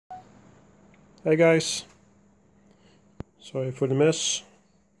Hey guys, sorry for the mess.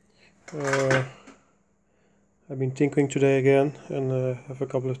 I've been tinkering today again and have a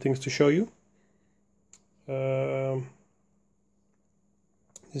couple of things to show you.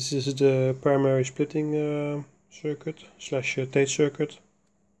 This is the primary splitting circuit slash Tate circuit.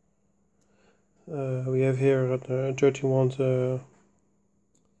 We have here a 13 watt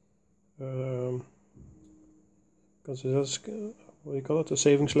what do you call it, a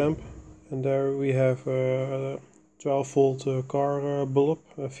savings lamp, and there we have a 12 volt car bulb,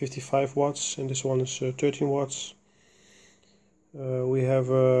 55 watts, and this one is 13 watts. We have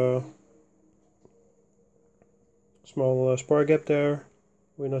a small spark gap there.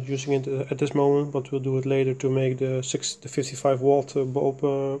 We're not using it at this moment, but we'll do it later to make the 55 watt bulb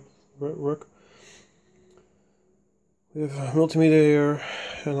work. We have a multimeter here,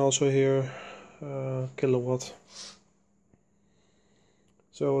 and also here kilowatt.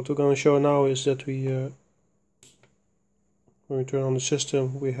 So what we're going to show now is that when we turn on the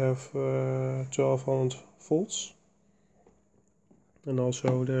system, we have 1200 volts, and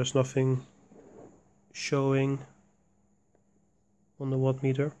also there's nothing showing on the watt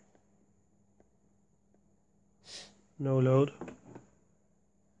meter, no load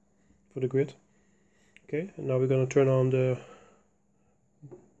for the grid. Okay, and now we're going to turn on the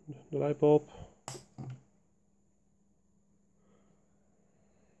light bulb.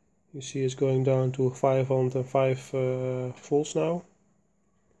 You see it's going down to 505 volts now,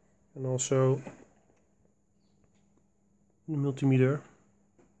 and also the multimeter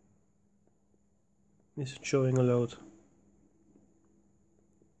is showing a load.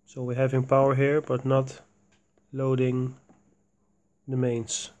 So we're having power here, but not loading the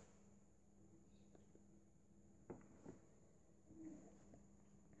mains.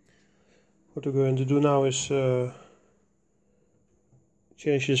 What we're going to do now is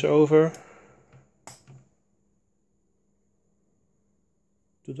change this over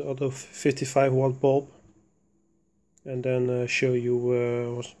to the other 55 watt bulb, and then show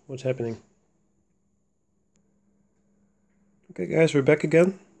you what's happening. Okay guys, we're back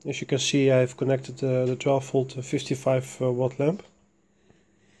again. As you can see, I've connected the 12 volt 55 watt lamp.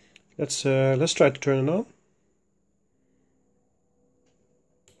 Let's try to turn it on.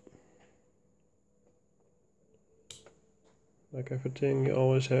 Like everything, you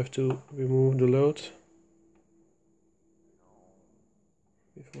always have to remove the load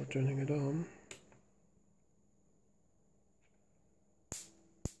before turning it on.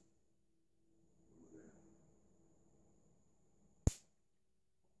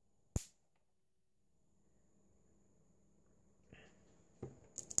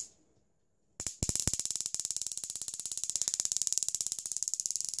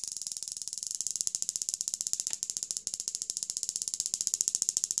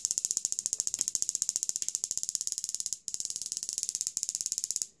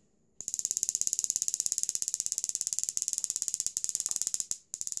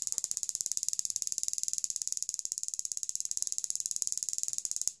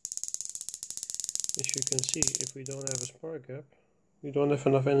 As you can see, if we don't have a spark gap, we don't have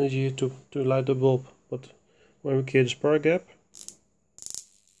enough energy to light the bulb. But when we create a spark gap,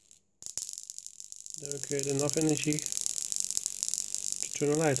 then we create enough energy to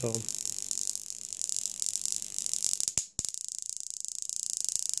turn the light on.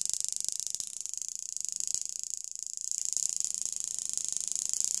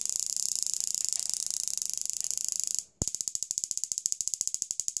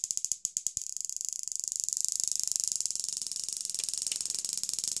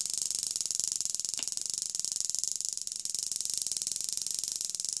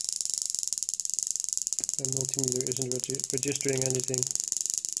 The multimeter isn't registering anything.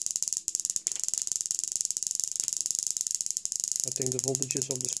 I think the voltages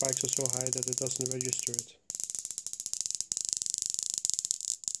of the spikes are so high that it doesn't register it.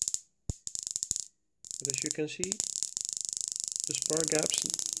 But as you can see, the spark gaps,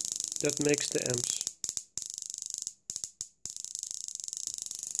 that makes the amps.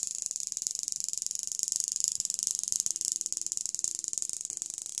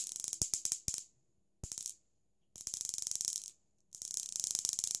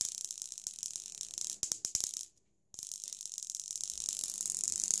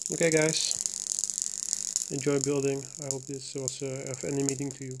 Okay guys, enjoy building. I hope this was of any meaning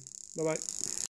to you. Bye bye.